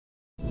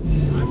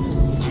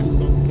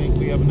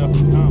have enough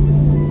in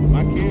common.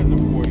 My kids are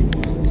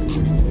 44,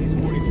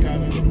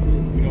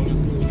 47. We don't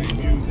listen to the same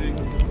music.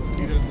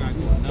 He does not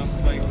go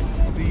enough places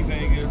to see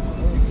Vegas.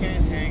 You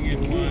can't hang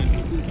in one.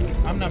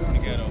 I'm not from the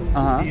ghetto.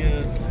 He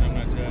is, and I'm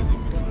not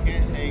judging, but you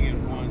can't hang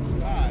in one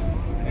spot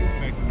and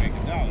expect to make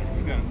 $1.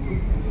 You got to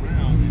move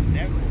around and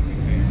network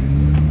with things.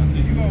 I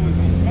said, you always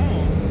on the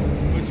phone,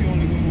 but you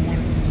only go to 1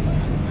 or 2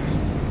 spots, man.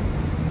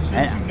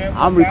 Shouldn't you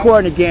network I'm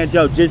recording again,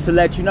 Joe, just to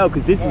let you know,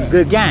 because this is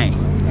good game.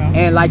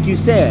 And like you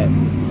said,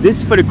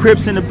 this is for the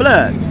Crips and the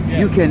Blood. Yes.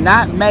 You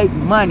cannot make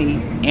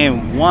money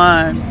in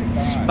one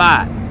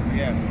spot.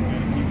 Yes.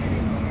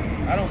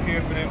 I don't care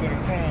if they're going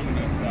to crime in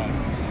that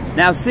spot.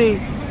 Now see,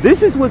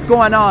 this is what's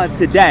going on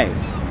today.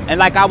 And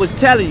like I was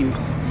telling you,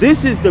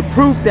 this is the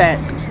proof that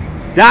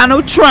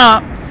Donald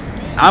Trump,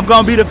 I'm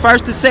going to be the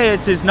first to say it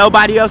since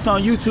nobody else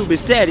on YouTube has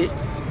said it,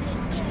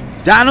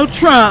 Donald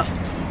Trump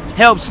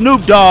helped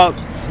Snoop Dogg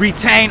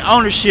retain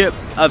ownership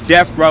of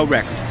Death Row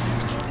Records.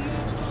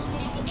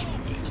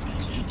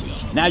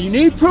 Now you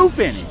need proof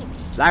in it.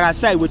 Like I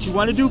say, what you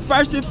want to do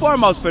first and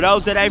foremost, for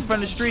those that ain't from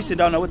the streets and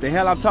don't know what the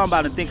hell I'm talking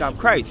about and think I'm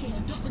crazy,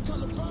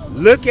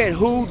 look at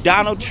who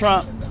Donald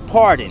Trump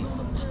pardoned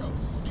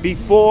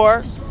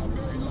before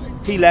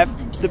he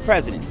left the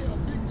presidency.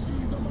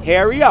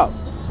 Harry O.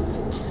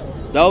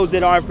 Those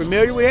that aren't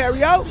familiar with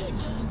Harry O,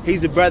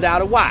 he's a brother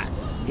out of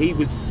Watts. He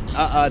was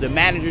the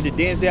manager to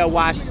Denzel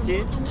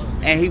Washington,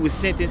 and he was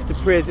sentenced to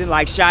prison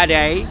like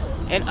Sade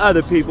and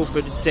other people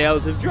for the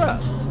sales of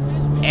drugs.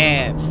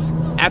 And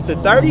after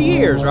 30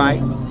 years,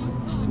 right?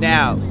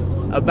 Now,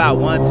 about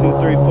 1, 2,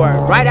 3,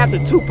 4, right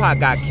after Tupac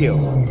got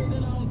killed.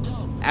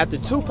 After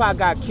Tupac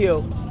got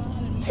killed,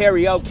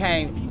 Harry O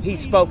came, he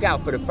spoke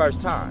out for the first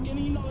time.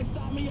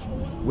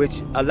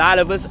 Which a lot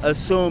of us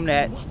assume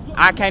that,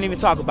 I can't even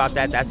talk about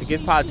that, that's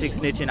against politics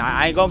snitching.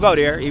 I ain't gonna go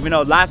there, even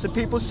though lots of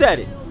people said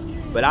it.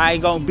 But I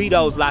ain't gonna be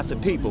those lots of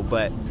people.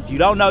 But if you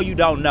don't know, you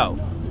don't know.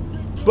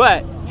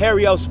 But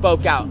Harry O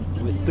spoke out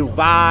through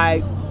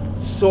Vibe,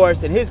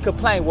 Source, and his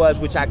complaint was,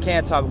 which I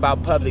can't talk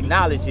about, public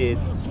knowledge, is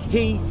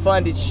he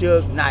funded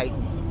Suge Knight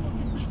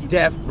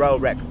Death Row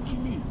Records.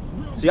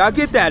 So y'all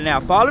get that now.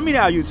 Follow me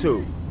now,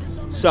 YouTube.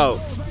 So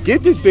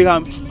get this big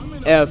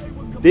if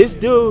this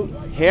dude,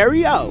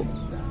 Harry O,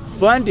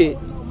 funded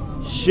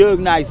Suge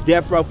Knight's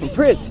Death Row from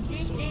prison,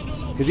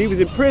 because he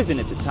was in prison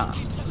at the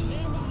time.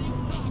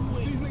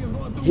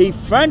 He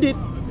funded,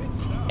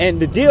 and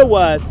the deal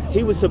was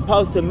he was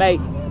supposed to make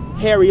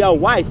Harry O's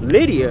wife,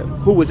 Lydia,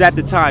 who was at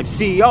the time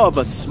CEO of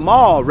a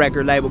small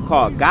record label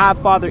called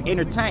Godfather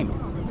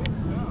Entertainment.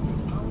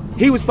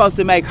 He was supposed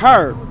to make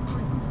her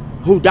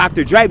who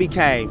Dr. Dre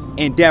became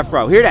in Death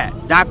Row. Hear that?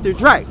 Dr.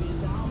 Dre.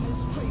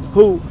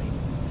 Who,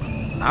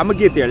 I'm going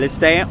to get there. Let's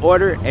stay in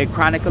order and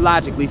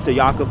chronologically so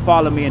y'all can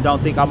follow me and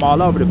don't think I'm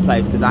all over the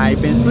place, because I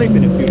ain't been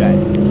sleeping a few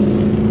days.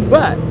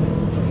 But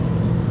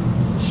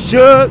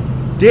Suge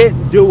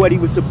didn't do what he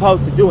was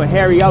supposed to do, and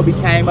Harry O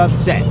became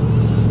upset.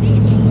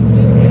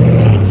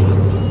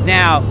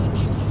 Now,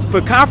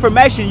 for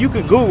confirmation, you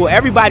can Google.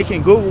 Everybody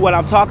can Google what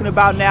I'm talking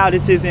about now.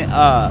 This isn't,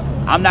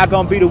 I'm not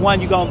going to be the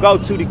one you're going to go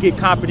to get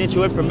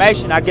confidential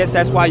information. I guess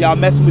that's why y'all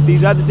messing with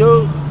these other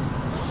dudes.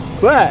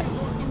 But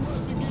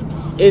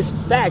it's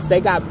facts. They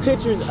got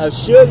pictures of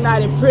Suge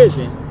Knight in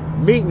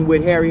prison meeting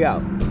with Harry O.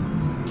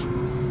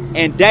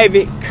 And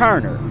David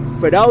Kerner.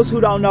 For those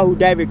who don't know who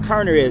David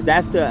Kerner is,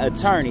 that's the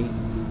attorney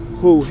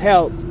who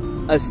helped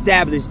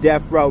establish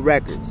Death Row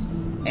Records.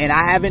 And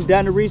I haven't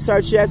done the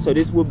research yet, so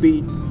this will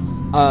be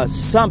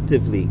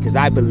assumptively, because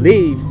I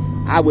believe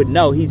I would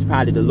know he's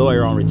probably the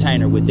lawyer on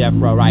retainer with Death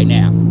Row right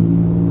now.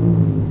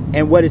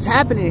 And what is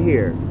happening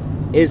here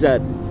is a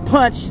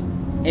punch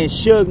in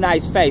Suge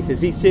Knight's face as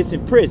he sits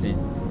in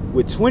prison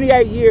with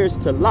 28 years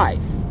to life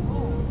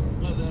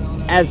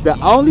as the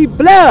only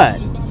blood,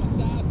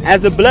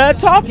 as the blood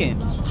talking,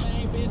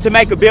 to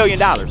make $1 billion.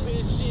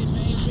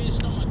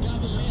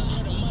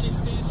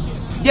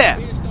 Yeah.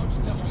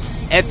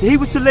 If he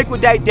was to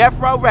liquidate Death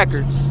Row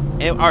Records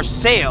or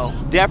sell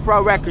Death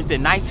Row Records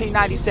in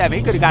 1997,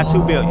 he could have got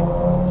 $2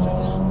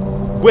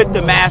 billion with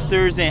the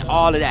masters and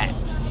all of that.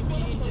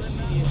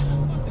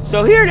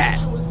 So hear that.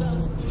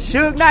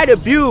 Suge Knight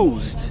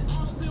abused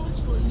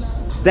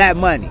that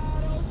money.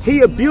 He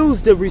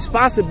abused the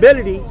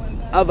responsibility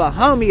of a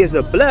homie as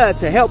a blood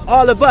to help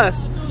all of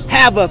us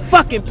have a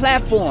fucking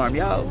platform,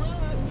 yo.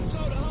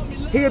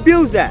 He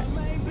abused that.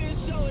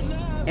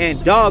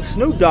 And dog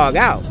Snoop Dogg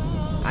out.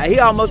 He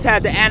almost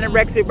had the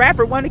anorexic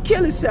rapper want to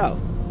kill himself.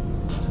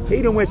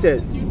 He went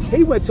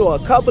to a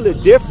couple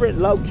of different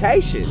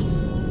locations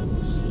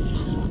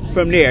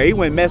from there. He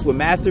went mess with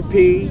Master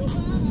P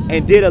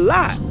and did a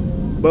lot.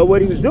 But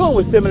what he was doing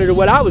was similar to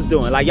what I was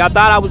doing. Like, y'all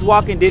thought I was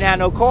walking, didn't have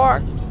no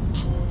car?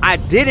 I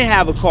didn't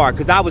have a car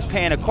because I was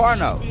paying a car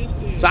note.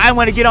 So I didn't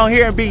want to get on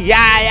here and be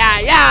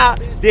yeah,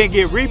 then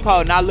get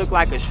repoed and I look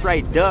like a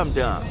straight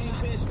dum-dum.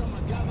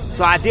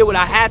 So I did what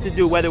I had to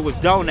do, whether it was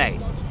donate,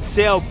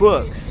 sell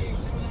books,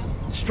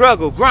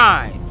 struggle,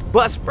 grind,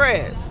 bust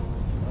spreads.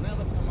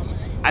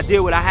 I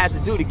did what I had to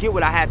do to get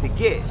what I had to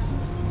get.